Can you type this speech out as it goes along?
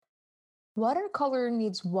Watercolor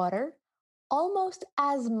needs water almost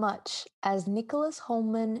as much as Nicholas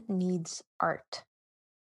Holman needs art.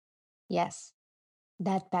 Yes,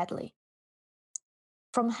 that badly.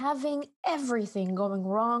 From having everything going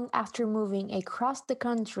wrong after moving across the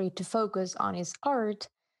country to focus on his art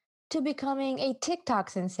to becoming a TikTok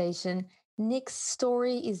sensation, Nick's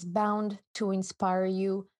story is bound to inspire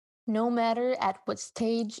you no matter at what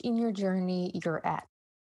stage in your journey you're at.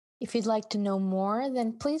 If you'd like to know more,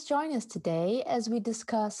 then please join us today as we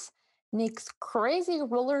discuss Nick's crazy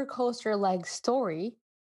roller coaster like story,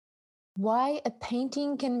 why a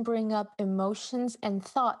painting can bring up emotions and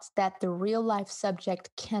thoughts that the real life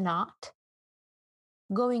subject cannot,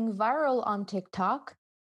 going viral on TikTok,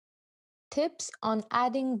 tips on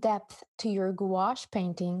adding depth to your gouache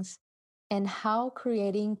paintings, and how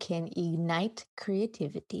creating can ignite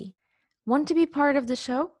creativity. Want to be part of the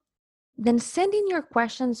show? Then send in your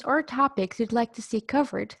questions or topics you'd like to see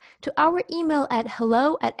covered to our email at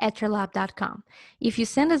hello@etcherlab.com. If you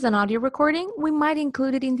send us an audio recording, we might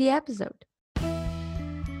include it in the episode.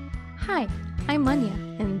 Hi, I'm Anya,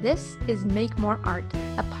 and this is Make More Art,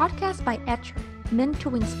 a podcast by Etcher, meant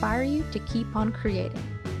to inspire you to keep on creating.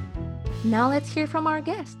 Now let's hear from our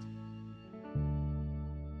guest.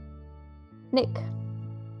 Nick.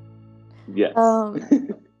 Yes.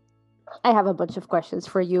 I have a bunch of questions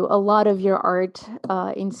for you. A lot of your art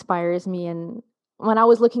inspires me. And when I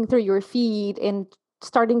was looking through your feed and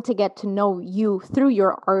starting to get to know you through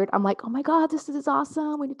your art, I'm like, oh my God, this is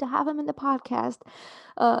awesome. We need to have him in the podcast.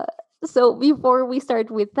 Uh, so before we start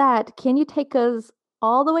with that, can you take us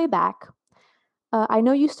all the way back? I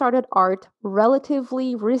know you started art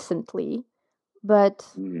relatively recently, but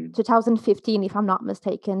 2015, if I'm not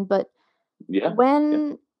mistaken. But Yeah.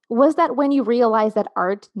 when was that when you realized that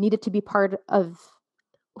art needed to be part of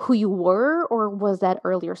who you were, or was that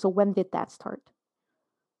earlier? So when did that start?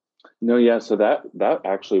 No, yeah. So that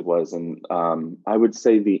actually was, and I would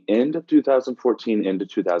say the end of 2014 into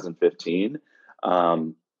 2015.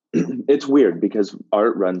 Um, it's weird because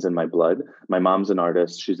art runs in my blood. My mom's an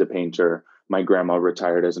artist; she's a painter. My grandma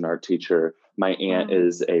retired as an art teacher. My aunt Wow.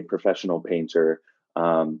 is a professional painter.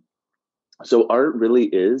 Um, so art really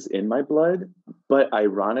is in my blood. But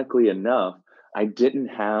ironically enough, I didn't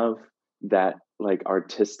have that like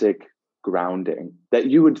artistic grounding that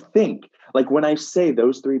you would think. Like when I say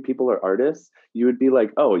those three people are artists, you would be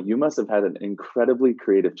like, oh, you must have had an incredibly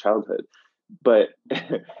creative childhood. But,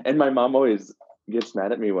 and my mom always gets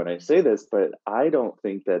mad at me when I say this, but I don't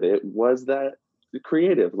think that it was that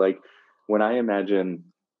creative. Like when I imagine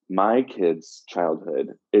my kids' childhood,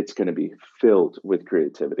 it's going to be filled with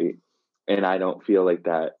creativity. And I don't feel like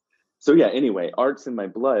that. So, yeah, anyway, art's in my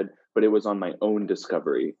blood, but it was on my own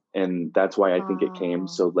discovery. And that's why I think it came Wow.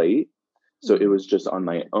 so late. So it Mhm. was just on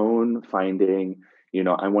my own finding.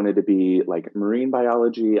 I wanted to be like marine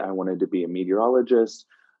biology, I wanted to be a meteorologist.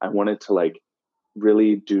 I wanted to like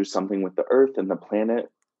really do something with the earth and the planet.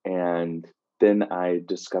 And then I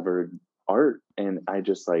discovered art. And I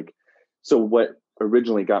just like, so what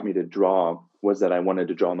originally got me to draw was that I wanted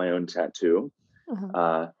to draw my own tattoo. Uh-huh.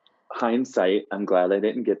 Uh, Hindsight, I'm glad I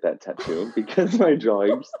didn't get that tattoo because my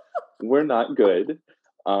drawings were not good.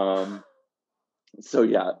 Um, so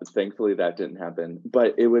yeah, thankfully that didn't happen.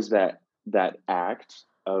 But it was that act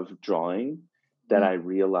of drawing that I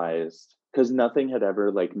realized, because nothing had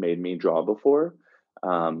ever like made me draw before.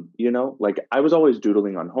 Like I was always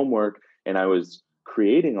doodling on homework and I was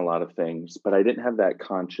creating a lot of things, but I didn't have that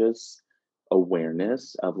conscious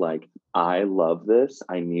awareness of like, I love this,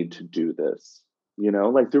 I need to do this.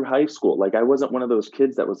 Like through high school, like I wasn't one of those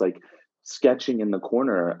kids that was like sketching in the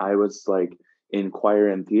corner. I was like in choir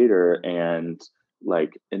and theater and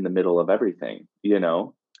like in the middle of everything. I You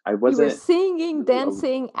were wasn't. singing,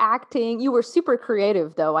 dancing, acting. You were super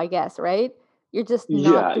creative, though, I guess, right? You're just not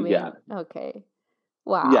Yeah, doing. yeah, Okay.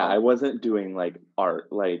 yeah. I Wow. wasn't doing like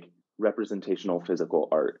art, like representational physical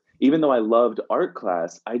art. Even though I loved art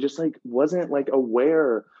class, I just like wasn't like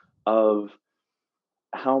aware of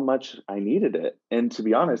how much I needed it. And to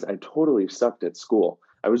be honest, I totally sucked at school.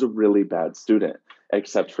 I was a really bad student,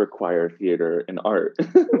 except for choir, theater, and art.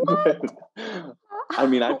 But, What? I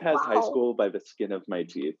mean, I passed high Wow. school by the skin of my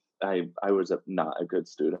teeth. I was not a good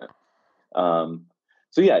student. Um,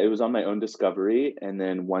 so yeah, it was on my own discovery. And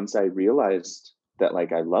then once I realized that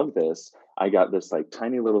like I love this, I got this like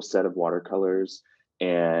tiny little set of watercolors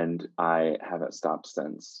and I haven't stopped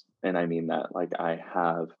since. And I mean that, like I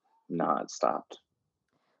have not stopped.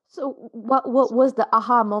 So what was the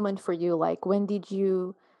aha moment for you? Like when did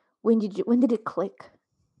it click?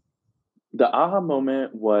 The aha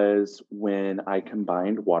moment was when I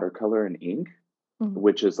combined watercolor and ink, Mhm.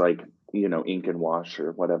 which is like ink and wash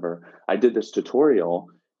or whatever. I did this tutorial,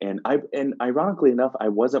 and ironically enough, I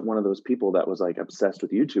wasn't one of those people that was like obsessed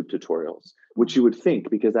with YouTube tutorials, which you would think,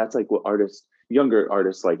 because that's like what younger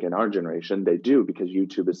artists like in our generation, they do because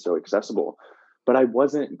YouTube is so accessible. But I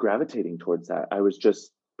wasn't gravitating towards that. I was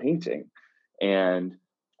just painting. And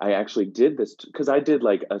I actually did this because I did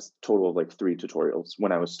like a total of like 3 tutorials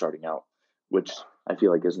when I was starting out, which I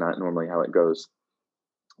feel like is not normally how it goes.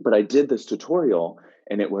 But I did this tutorial,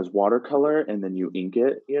 and it was watercolor and then you ink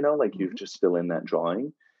it, like you Mhm. just fill in that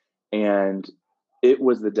drawing. And it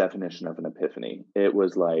was the definition of an epiphany. It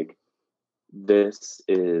was like, this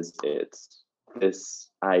is it.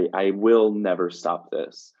 I will never stop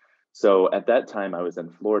this. So at that time I was in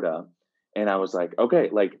Florida, and I was like, okay,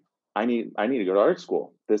 like I need to go to art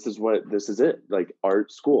school. This is it, like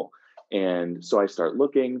art school. And so I start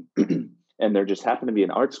looking and there just happened to be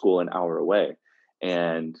an art school an hour away.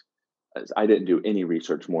 And I didn't do any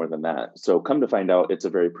research more than that. So come to find out, it's a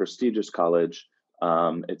very prestigious college.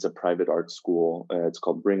 It's a private art school. It's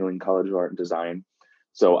called Ringling College of Art and Design.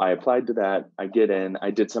 So I applied to that. I get in.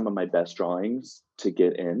 I did some of my best drawings to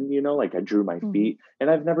get in. Like I drew my Mhm. feet, and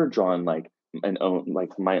I've never drawn like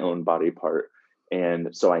my own body part.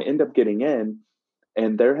 And so I end up getting in,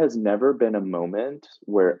 and there has never been a moment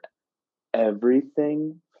where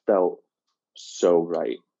everything felt so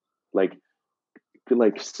right. Like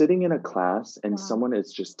sitting in a class and Wow. someone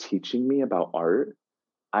is just teaching me about art.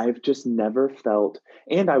 I've just never felt,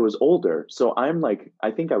 and I was older. So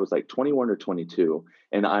I think I was like 21 or 22,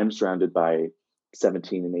 and I'm surrounded by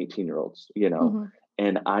 17 and 18-year-olds. Mhm.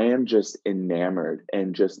 And I am just enamored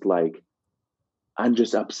and just like, I'm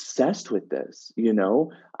just obsessed with this.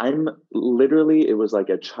 I'm literally, it was like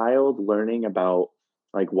a child learning about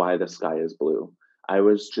like why the sky is blue. I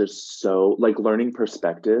was just so like learning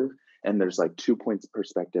perspective, and there's like 2 points of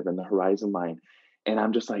perspective in the horizon line. And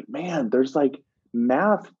I'm just like, man, there's like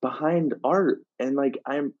math behind art. And like,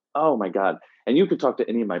 oh my God. And you could talk to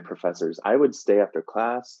any of my professors. I would stay after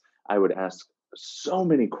class. I would ask so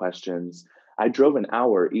many questions. I drove an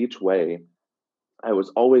hour each way. I was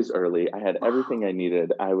always early. I had everything Wow. I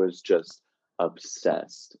needed. I was just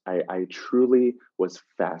obsessed. I truly was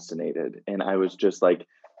fascinated. And I was just like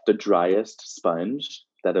the driest sponge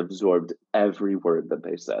that absorbed every word that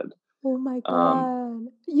they said. Oh my Um,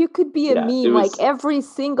 god. You could be a yeah, it meme, like was, every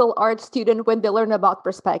single art student when they learn about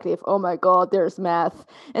perspective. Oh my god, there's math.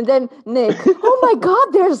 And then Nick, oh my god,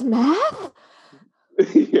 there's math?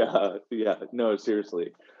 yeah, yeah, no,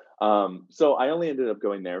 seriously. So I only ended up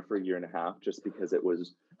going there for a year and a half just because it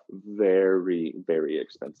was very, very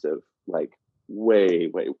expensive, like way,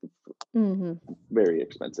 way Mhm. very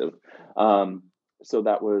expensive. Um, so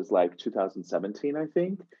that was like 2017, I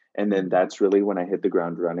think. And then Mhm. that's really when I hit the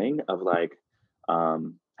ground running of like,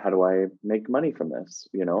 how do I make money from this?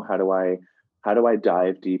 How do I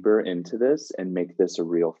dive deeper into this and make this a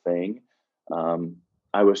real thing? Um,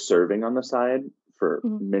 I was serving on the side for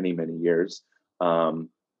Mhm. many, many years. Um,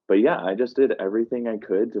 but yeah, I just did everything I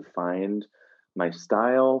could to find my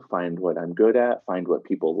style, find what I'm good at, find what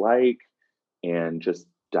people like, and just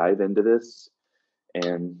dive into this.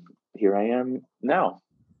 And here I am now.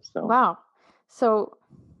 So Wow. So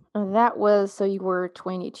that was so you were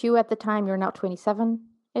 22 at the time, you're now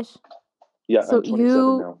 27-ish? yeah, So I'm 27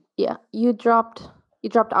 you now. yeah, you dropped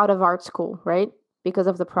out of art school, right? Because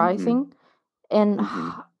of the Hmm. pricing? And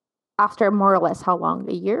Hmm. after more or less how long?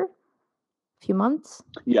 A year? Few months?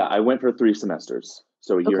 Yeah, I went for 3 semesters,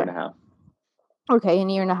 so a year Okay. and a half. Okay, a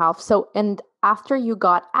year and a half. So, and after you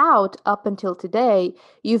got out up until today,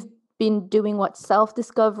 you've been doing what,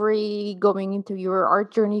 self-discovery, going into your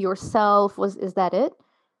art journey yourself. Is that it?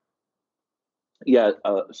 Yeah,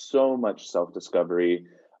 so much self discovery.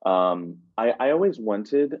 I always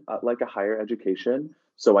wanted like a higher education,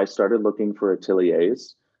 so I started looking for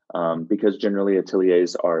ateliers, because generally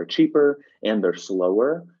ateliers are cheaper and they're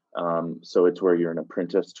slower. So it's where you're an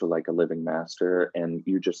apprentice to like a living master, and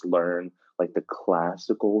you just learn like the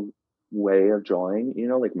classical way of drawing,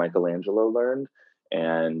 like Michelangelo learned.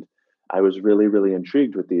 And I was really, really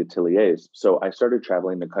intrigued with the ateliers. So I started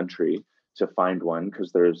traveling the country to find one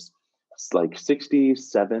because there's like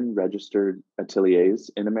 67 registered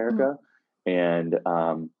ateliers in Mhm. America. And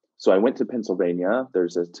so I went to Pennsylvania.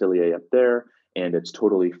 There's an atelier up there, and it's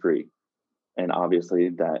totally free. And obviously,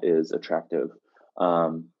 that is attractive.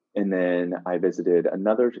 And then I visited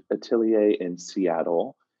another atelier in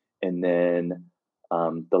Seattle. And then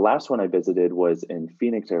the last one I visited was in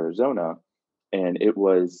Phoenix, Arizona. And it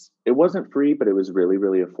wasn't free, but it was really,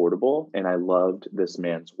 really affordable. And I loved this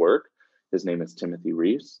man's work. His name is Timothy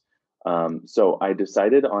Reese. So I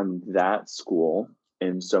decided on that school.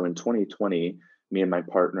 And so in 2020, me and my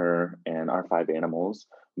partner and our 5 animals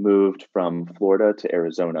moved from Florida to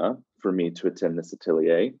Arizona for me to attend this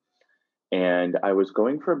atelier. And I was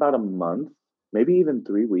going for about a month, maybe even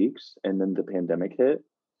 3 weeks, and then the pandemic hit.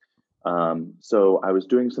 So I was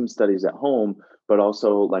doing some studies at home, but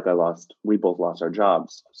also like we both lost our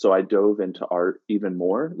jobs. So I dove into art even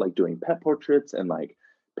more, like doing pet portraits and like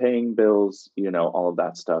paying bills, all of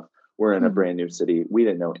that stuff. We're in a Mhm. brand new city. We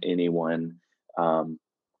didn't know anyone. Um,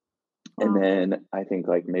 and Wow. then I think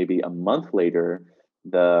like maybe a month later,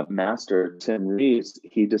 the master, Tim Reeves,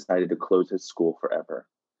 he decided to close his school forever.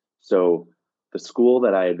 So the school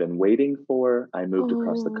that I had been waiting for, I moved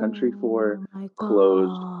across the country for, Oh my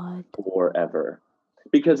closed God. forever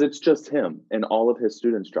because it's just him and all of his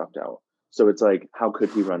students dropped out. So it's like, how could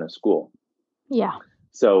he run a school? Yeah.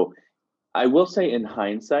 So I will say in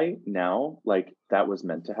hindsight now, like that was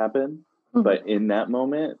meant to happen. Mhm. But in that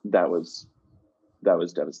moment, that was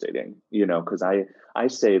devastating, because I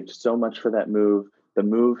saved so much for that move. The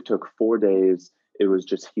move took 4 days. It was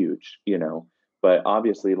just huge. But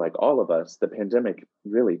obviously, like all of us, the pandemic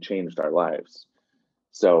really changed our lives.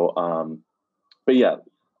 So, but yeah,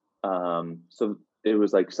 so it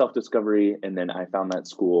was like self discovery, and then I found that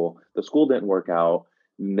school. The school didn't work out.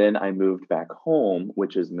 And then I moved back home,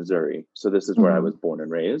 which is Missouri. So this is where I Mhm. was born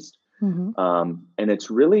and raised. Mhm. And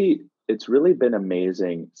it's really been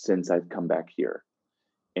amazing since I've come back here.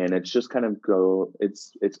 And it's just kind of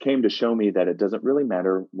it's came to show me that it doesn't really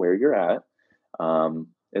matter where you're at,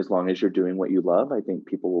 as long as you're doing what you love. I think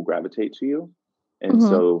people will gravitate to you. And Mhm.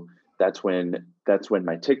 so that's when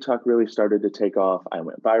my TikTok really started to take off. I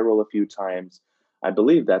went viral a few times. I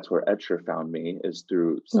believe that's where Etcher found me, is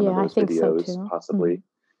through some of Yeah, I those think so videos, too. possibly. Mhm.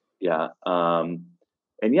 Yeah.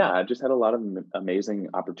 And yeah, I've just had a lot of amazing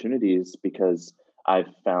opportunities because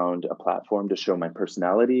I've found a platform to show my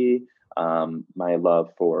personality, my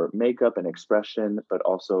love for makeup and expression, but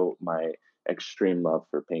also my extreme love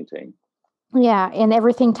for painting. Yeah, and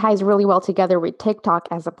everything ties really well together with TikTok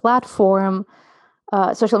as a platform.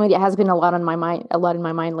 Social media has been a lot on my mind, a lot in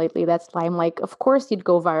my mind lately. That's why I'm like, of course you'd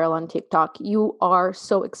go viral on TikTok. You are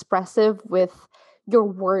so expressive with your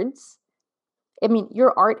words. I mean,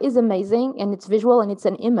 your art is amazing and it's visual and it's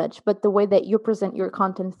an image, but the way that you present your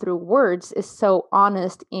content through words is so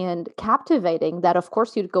honest and captivating that, of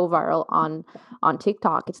course, you'd go viral on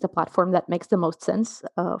TikTok. It's the platform that makes the most sense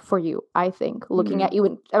for you, I think. Looking at Hmm. you,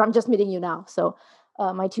 and I'm just meeting you now, so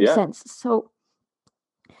my two Yeah. cents. So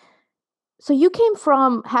you came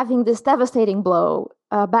from having this devastating blow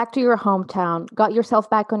back to your hometown, got yourself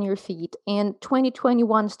back on your feet, and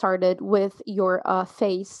 2021 started with your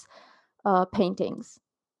face paintings.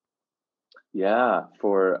 Yeah.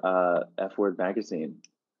 For F Word Magazine.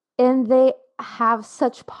 And they have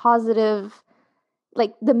such positive,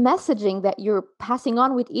 like the messaging that you're passing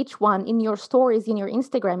on with each one in your stories, in your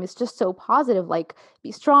Instagram is just so positive. Like,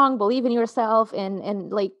 be strong, believe in yourself,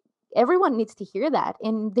 and like everyone needs to hear that.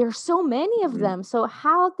 And there's so many of Mhm. them. So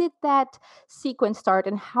how did that sequence start,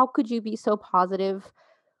 and how could you be so positive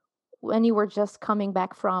when you were just coming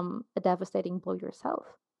back from a devastating blow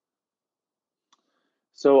yourself?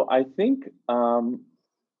 So I think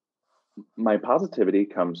my positivity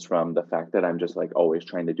comes from the fact that I'm just like always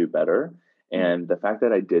trying to do better. Mm. And the fact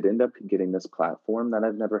that I did end up getting this platform that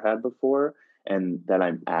I've never had before and that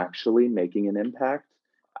I'm actually making an impact,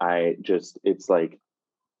 it's like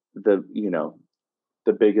the,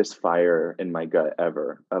 the biggest fire in my gut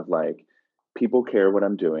ever of like, people care what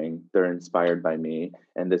I'm doing, they're inspired by me,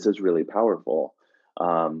 and this is really powerful.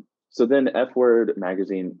 So then F Word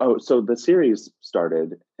Magazine, oh, so the series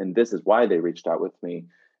started, and this is why they reached out with me,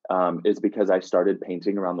 is because I started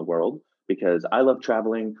painting around the world because I love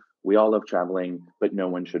traveling. We all love traveling, but no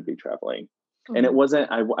one should be traveling. And it Mhm.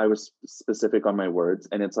 wasn't, I was specific on my words,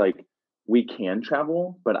 and it's like, we can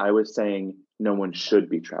travel, but I was saying no one should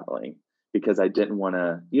be traveling because I didn't want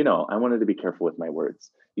to, I wanted to be careful with my words.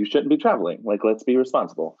 You shouldn't be traveling. Like, let's be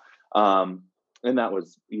responsible. And that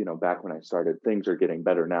was, back when I started. Things are getting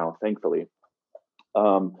better now, thankfully.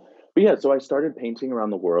 Um, but yeah, so I started painting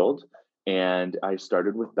around the world, and I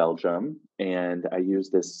started with Belgium, and I use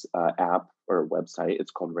this app or website.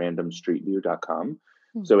 It's called randomstreetview.com.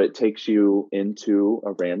 Mm. So it takes you into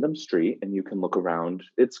a random street, and you can look around.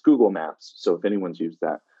 It's Google Maps, so if anyone's used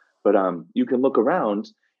that, but you can look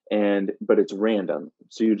around, but it's random.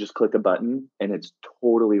 So you just click a button, and it's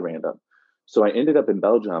totally random. So I ended up in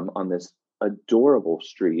Belgium on this adorable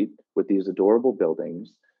street with these adorable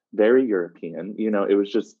buildings, very European.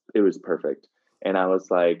 It was perfect. And I was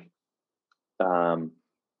like, um,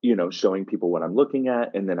 showing people what I'm looking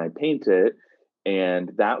at, and then I paint it.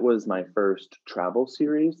 And that was my first travel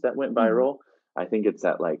series that went Mhm. viral. I think it's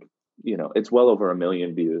at like it's well over 1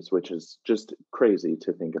 million views, which is just crazy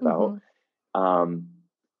to think about. Mm-hmm. Um,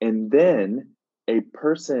 and then a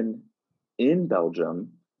person in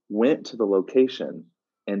Belgium went to the location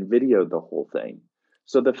and videoed the whole thing.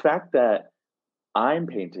 So the fact that I'm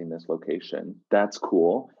painting this location, that's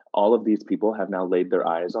cool. All of these people have now laid their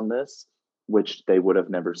eyes on this, which they would have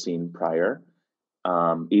never seen prior,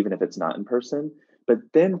 even if it's not in person. But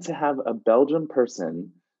then to have a Belgian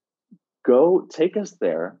person go take us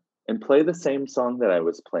there and play the same song that I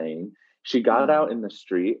was playing. She got out in the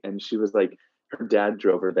street and she was like, her dad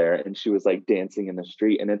drove her there and she was like dancing in the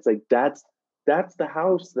street. And it's like, that's the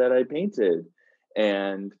house that I painted.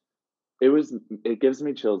 And it gives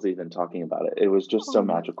me chills even talking about it. It was just so Oh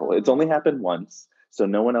my magical. It's only God. happened once, so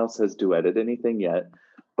no one else has duetted anything yet,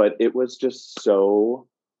 but it was just so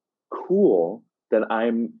cool that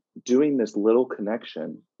I'm doing this little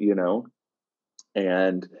connection,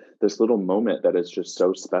 and this little moment that is just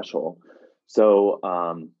so special. So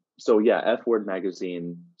yeah, F Word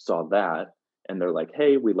Magazine saw that and they're like,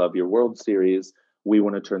 "Hey, we love your World Series. We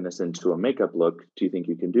want to turn this into a makeup look. Do you think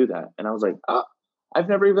you can do that?" And I was like, I've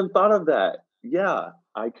never even thought of that. Yeah,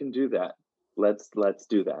 I can do that. Let's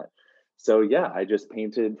do that." So yeah, I just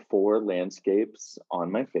painted 4 landscapes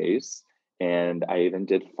on my face, and I even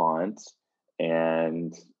did font,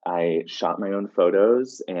 and I shot my own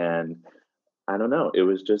photos, and I don't know. It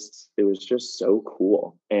was just so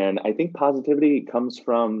cool. And I think positivity comes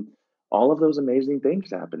from all of those amazing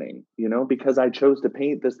things happening, because I chose to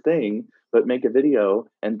paint this thing, but make a video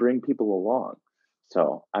and bring people along.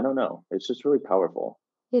 So I don't know. It's just really powerful.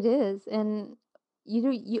 It is. And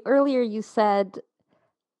you earlier you said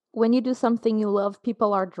when you do something you love,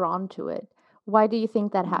 people are drawn to it. Why do you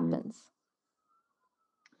think that Mhm. happens?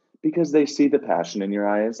 Because they see the passion in your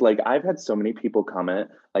eyes. Like I've had so many people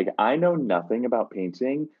comment, like, "I know nothing about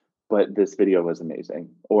painting, but this video was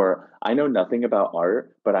amazing." Or "I know nothing about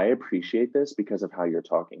art, but I appreciate this because of how you're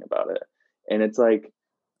talking about it." And it's like,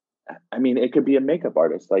 I mean, it could be a makeup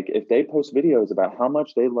artist. Like if they post videos about how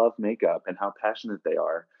much they love makeup and how passionate they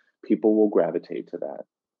are, people will gravitate to that.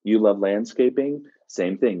 You love landscaping,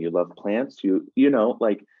 same thing. You love plants,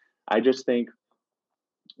 like I just think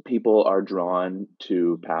people are drawn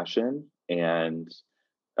to passion and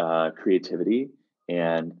creativity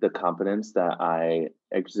and the confidence that I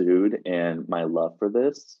exude and my love for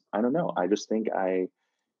this. I don't know. I just think I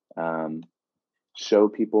um, show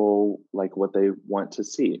people like what they want to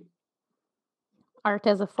see. Art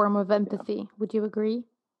as a form of Yeah. empathy. Would you agree?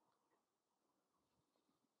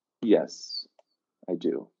 Yes, I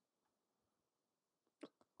do.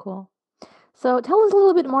 Cool. So tell us a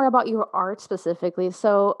little bit more about your art specifically.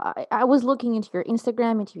 So I was looking into your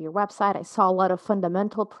Instagram, into your website. I saw a lot of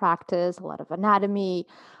fundamental practice, a lot of anatomy,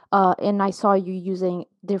 and I saw you using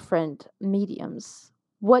different mediums.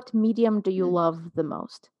 What medium do you Mhm. love the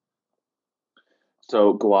most?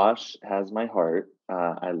 So gouache has my heart.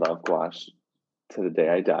 I love gouache to the day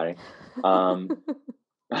I die. Um,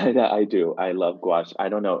 I do. I love gouache. I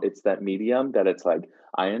don't know. It's that medium that it's like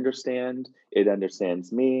I understand. It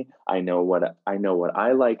understands me. I know what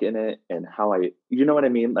I like in it and how you know what I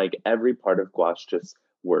mean. Like every part of gouache just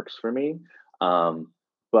works for me. Um,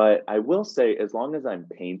 but I will say, as long as I'm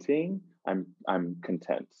painting, I'm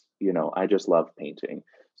content. I just love painting.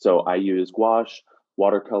 So I use gouache,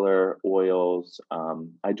 watercolor, oils.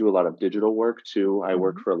 I do a lot of digital work too. I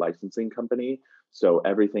work Mhm. for a licensing company, so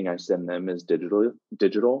everything I send them is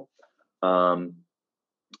digital. Um,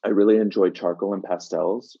 I really enjoy charcoal and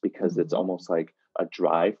pastels because it's Mhm. almost like a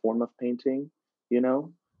dry form of painting, you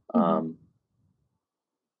know? Mhm. Um,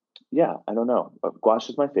 yeah, I don't know. Gouache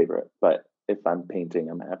is my favorite, but if I'm painting,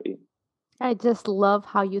 I'm happy. I just love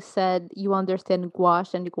how you said you understand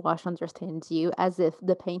gouache and gouache understands you, as if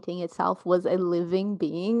the painting itself was a living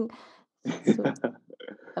being. So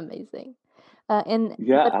amazing. And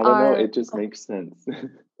Yeah, what I don't know. are It just go ahead. makes sense.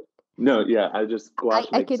 No, yeah, gouache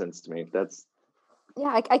I makes could, sense to me. That's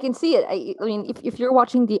yeah, I can see it. I mean, if you're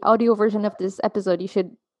watching the audio version of this episode, you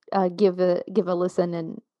should give a listen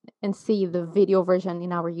and see the video version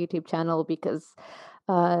in our YouTube channel because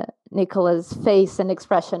Nicola's face and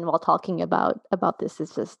expression while talking about this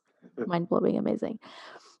is just mind blowing, amazing.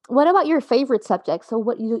 What about your favorite subject? So,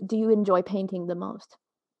 do you enjoy painting the most?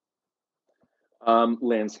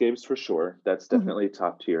 landscapes for sure. That's Hmm. definitely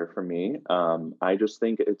top tier for me. I just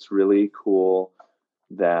think it's really cool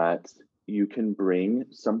that you can bring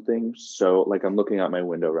something so, like, I'm looking out my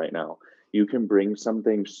window right now. You can bring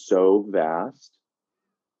something so vast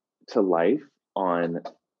to life on,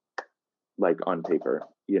 like, on paper,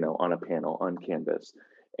 on a panel, on canvas.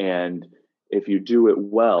 And if you do it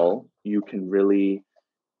well, you can really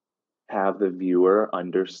have the viewer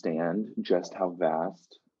understand just how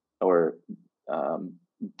vast or um,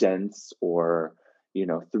 dense or,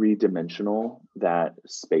 three-dimensional that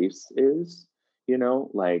space is,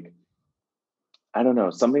 like, I don't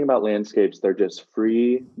know, something about landscapes, they're just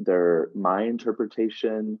free, they're my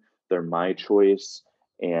interpretation, they're my choice,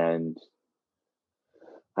 and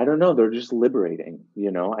I don't know, they're just liberating,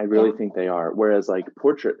 I really Yeah. think they are. Whereas like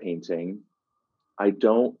portrait painting, I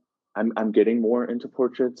don't I'm getting more into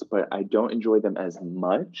portraits, but I don't enjoy them as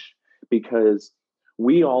much because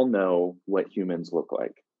we all know what humans look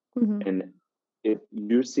like. Hmm. And if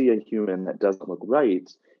you see a human that doesn't look right,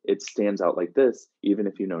 it stands out like this, even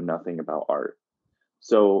if you know nothing about art.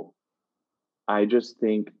 So I just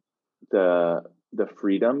think the the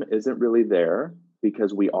freedom isn't really there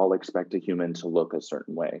because we all expect a human to look a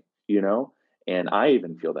certain way, you know? And I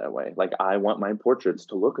even feel that way. Like I want my portraits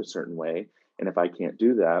to look a certain way, and if I can't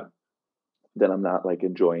do that, then I'm not like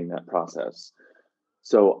enjoying that process.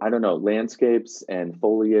 So I don't know, landscapes and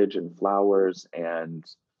foliage and flowers and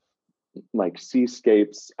like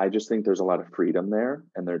seascapes, I just think there's a lot of freedom there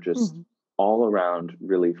and they're just Hmm. all around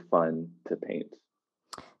really fun to paint.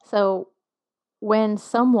 So when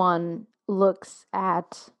someone looks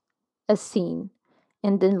at a scene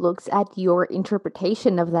and then looks at your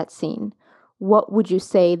interpretation of that scene, what would you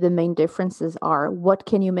say the main differences are? What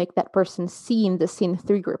can you make that person see in the scene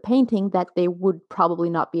through your painting that they would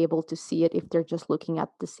probably not be able to see it if they're just looking at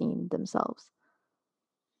the scene themselves?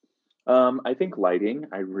 I think lighting,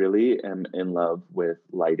 I really am in love with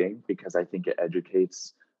lighting because I think it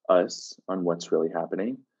educates us on what's really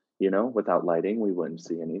happening. Without lighting, we wouldn't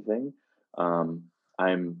see anything. Um,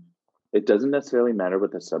 I'm, it doesn't necessarily matter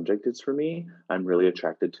what the subject is for me. I'm really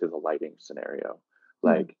attracted to the lighting scenario. Hmm.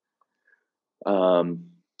 Like, um,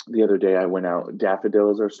 the other day I went out,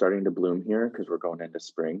 daffodils are starting to bloom here because we're going into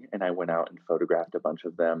spring, and I went out and photographed a bunch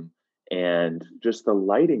of them. And just the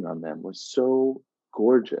lighting on them was so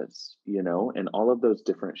gorgeous, and all of those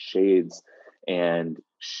different shades and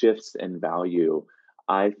shifts in value.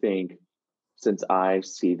 I think since I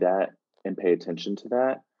see that and pay attention to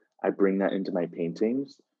that, I bring that into my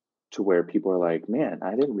paintings to where people are like, man,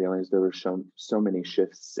 I didn't realize there were so many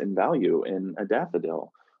shifts in value in a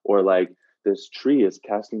daffodil. Or like, this tree is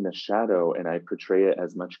casting the shadow and I portray it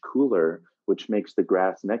as much cooler, which makes the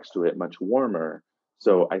grass next to it much warmer.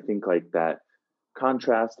 So I think like that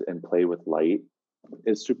contrast and play with light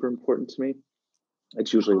is super important to me.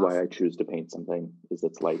 It's usually why I Awesome. choose to paint something is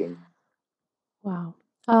its lighting. Wow.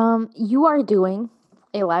 You are doing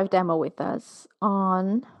a live demo with us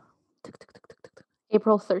on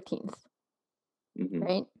April 13th, Hmm.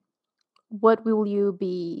 right? What will you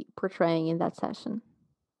be portraying in that session?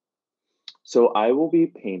 So I will be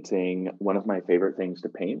painting one of my favorite things to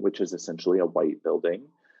paint, which is essentially a white building.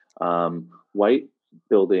 White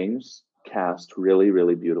buildings cast really,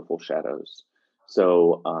 really beautiful shadows.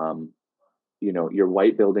 So your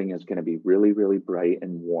white building is going to be really, really bright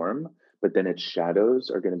and warm, but then its shadows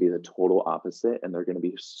are going to be the total opposite and they're going to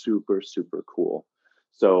be super, super cool.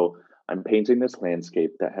 So I'm painting this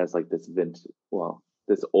landscape that has like this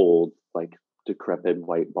old, like decrepit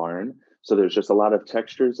white barn. So there's just a lot of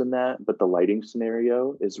textures in that, but the lighting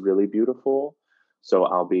scenario is really beautiful. So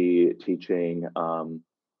I'll be teaching,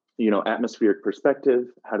 atmospheric perspective,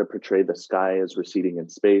 how to portray the sky as receding in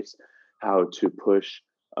space, how to push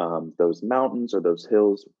those mountains or those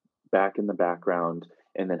hills back in the background,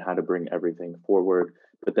 and then how to bring everything forward.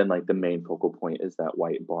 But then, like, the main focal point is that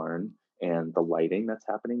white barn and the lighting that's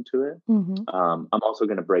happening to it. Hmm. I'm also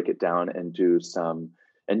going to break it down and do some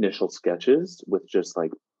initial sketches with just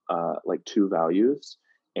like two values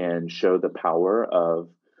and show the power of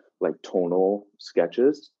like tonal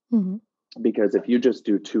sketches, Hmm. because if you just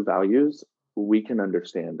do two values, we can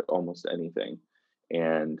understand almost anything.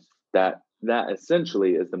 And that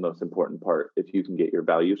essentially is the most important part. If you can get your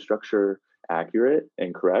value structure accurate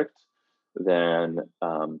and correct, then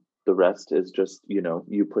the rest is just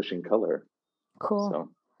you pushing color. Cool. So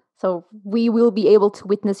So we will be able to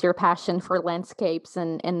witness your passion for landscapes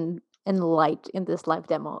and light in this live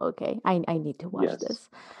demo. Okay, I need to watch yes. this,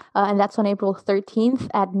 and that's on April 13th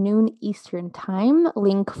at noon Eastern time.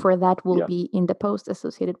 Link for that will Yeah. be in the post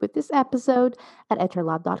associated with this episode at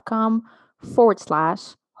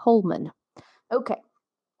etherlab.com/Holman. Okay,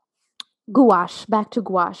 gouache. Back to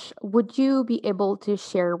gouache. Would you be able to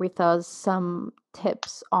share with us some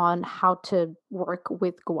tips on how to work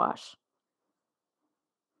with gouache?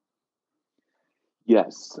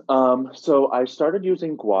 Yes. So I started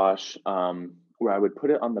using gouache, where I would put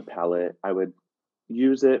it on the palette. I would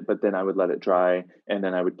use it, but then I would let it dry, and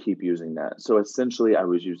then I would keep using that. So essentially, I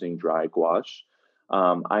was using dry gouache.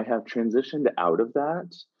 I have transitioned out of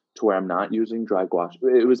that to where I'm not using dry gouache.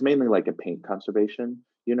 It was mainly like a paint conservation,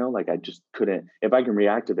 like I just couldn't, if I can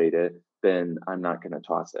reactivate it, then I'm not going to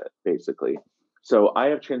toss it, basically. So I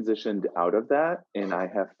have transitioned out of that, and I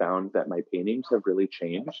have found that my paintings have really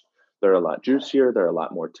changed. They're a lot juicier, they're a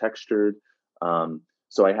lot more textured.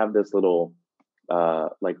 So I have this little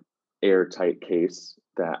like airtight case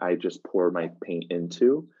that I just pour my paint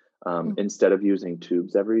into instead of using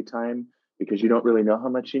tubes every time, because you don't really know how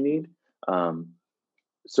much you need.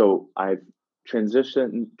 So I've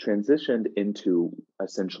transitioned into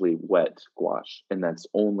essentially wet gouache, and that's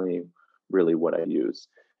only really what I use.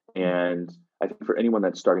 And I think for anyone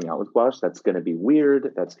that's starting out with gouache, that's going to be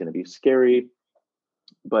weird, that's going to be scary.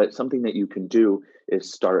 But something that you can do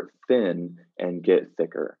is start thin and get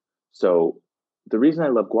thicker. So the reason I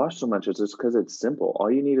love gouache so much is just because it's simple.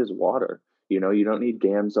 All you need is water. You don't need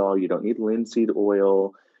Gamsol, you don't need linseed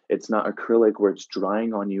oil. It's not acrylic where it's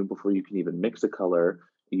drying on you before you can even mix a color.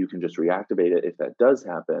 You can just reactivate it if that does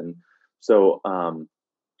happen. So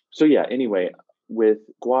yeah, anyway, with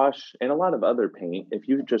gouache and a lot of other paint, if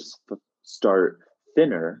you just start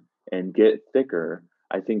thinner and get thicker,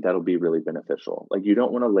 I think that'll be really beneficial. Like, you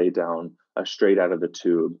don't want to lay down a straight out of the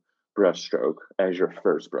tube brush stroke as your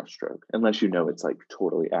first brush stroke, unless it's like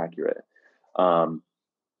totally accurate.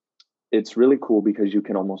 It's really cool because you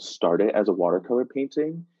can almost start it as a watercolor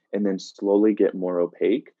painting and then slowly get more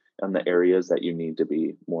opaque on the areas that you need to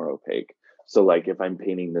be more opaque. So like if I'm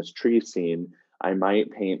painting this tree scene, I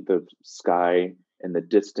might paint the sky and the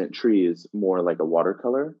distant trees more like a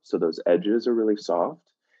watercolor. So those edges are really soft.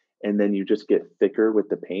 And then you just get thicker with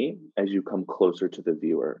the paint as you come closer to the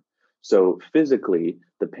viewer. So physically,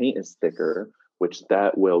 the paint is thicker, which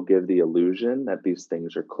that will give the illusion that these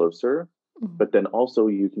things are closer. But then also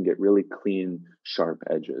you can get really clean, sharp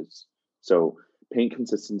edges. So paint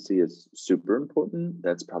consistency is super important.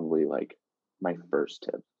 That's probably like my first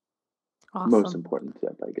tip. Awesome. Most important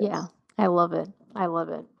tip, I guess. Yeah, I love it. I love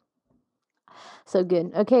it. So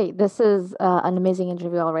good. Okay, this is an amazing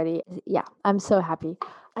interview already. Yeah, I'm so happy.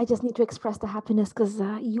 I just need to express the happiness because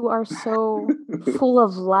you are so full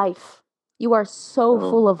of life. You are so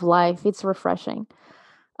full of life. It's refreshing.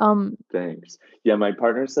 Thanks. Yeah, my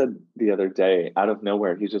partner said the other day, out of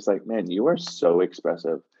nowhere, he's just like, "Man, you are so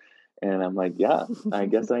expressive." And I'm like, "Yeah, I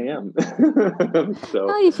guess I am." So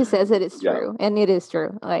well, if he says it, it's true. And it is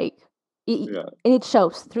true. Like, and it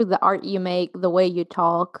shows through the art you make, the way you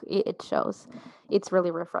talk, it shows. It's really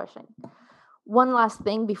refreshing. One last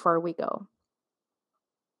thing before we go.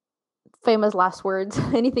 Famous last words.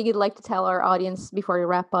 Anything you'd like to tell our audience before we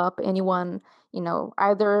wrap up? Anyone,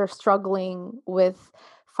 either struggling with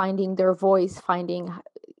finding their voice, finding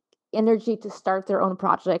energy to start their own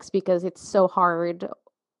projects because it's so hard.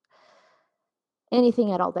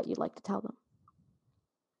 Anything at all that you'd like to tell them?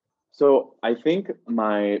 So I think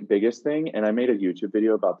my biggest thing, and I made a YouTube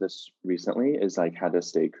video about this recently, is like how to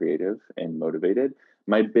stay creative and motivated.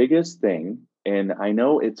 My biggest thing, and I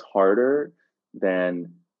know it's harder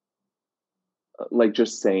than like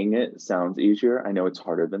just saying it sounds easier. I know it's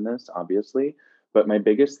harder than this, obviously, but my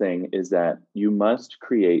biggest thing is that you must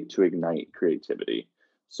create to ignite creativity.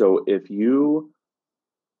 So if you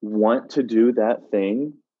want to do that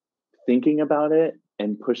thing, thinking about it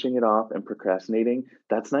and pushing it off and procrastinating,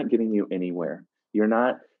 that's not getting you anywhere. You're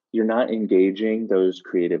not engaging those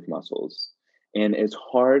creative muscles. And as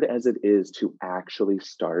hard as it is to actually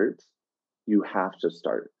start, you have to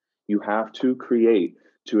start. You have to create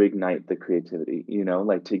to ignite the creativity,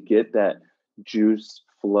 like to get that juice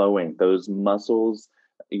flowing, those muscles,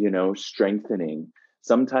 strengthening.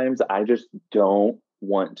 Sometimes I just don't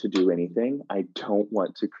want to do anything. I don't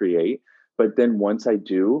want to create. But then once I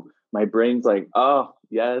do, my brain's like, oh,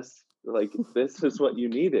 yes, like this is what you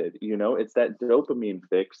needed. It's that dopamine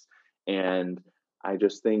fix. And I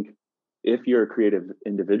just think if you're a creative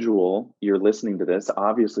individual, you're listening to this,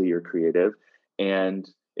 obviously you're creative. And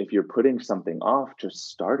if you're putting something off, just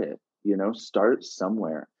start it, start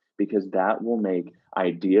somewhere, because that will make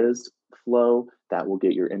ideas flow. That will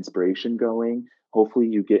get your inspiration going. Hopefully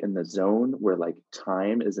you get in the zone where like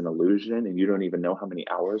time is an illusion and you don't even know how many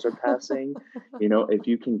hours are passing. If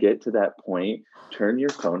you can get to that point, turn your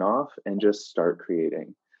phone off and just start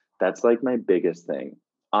creating. That's like my biggest thing.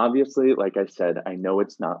 Obviously, like I said, I know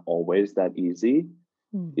it's not always that easy.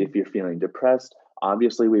 If you're feeling depressed,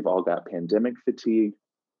 obviously we've all got pandemic fatigue.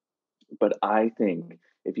 But I think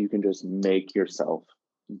if you can just make yourself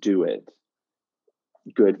do it,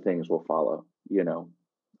 good things will follow,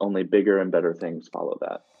 only bigger and better things follow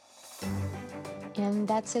that. And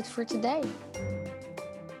that's it for today.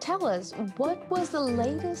 Tell us, what was the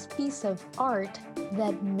latest piece of art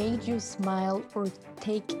that made you smile or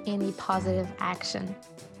take any positive action?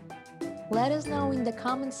 Let us know in the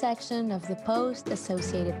comment section of the post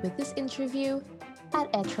associated with this interview at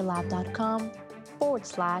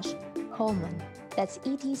etralab.com/Holman. That's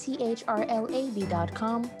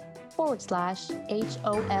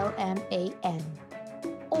etchrlab.com/HOLMAN.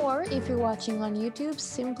 Or if you're watching on YouTube,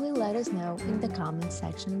 simply let us know in the comment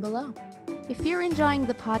section below. If you're enjoying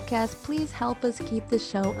the podcast, please help us keep the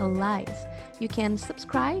show alive. You can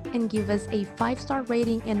subscribe and give us a 5-star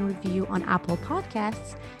rating and review on Apple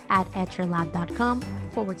Podcasts at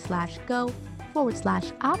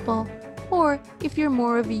etralab.com/go/Apple. Or if you're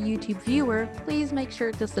more of a YouTube viewer, please make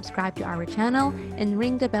sure to subscribe to our channel and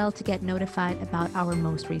ring the bell to get notified about our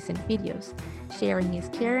most recent videos. Sharing is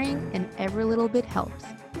caring and every little bit helps.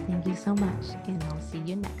 Thank you so much, and I'll see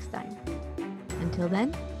you next time. Until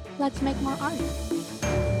then, let's make more art.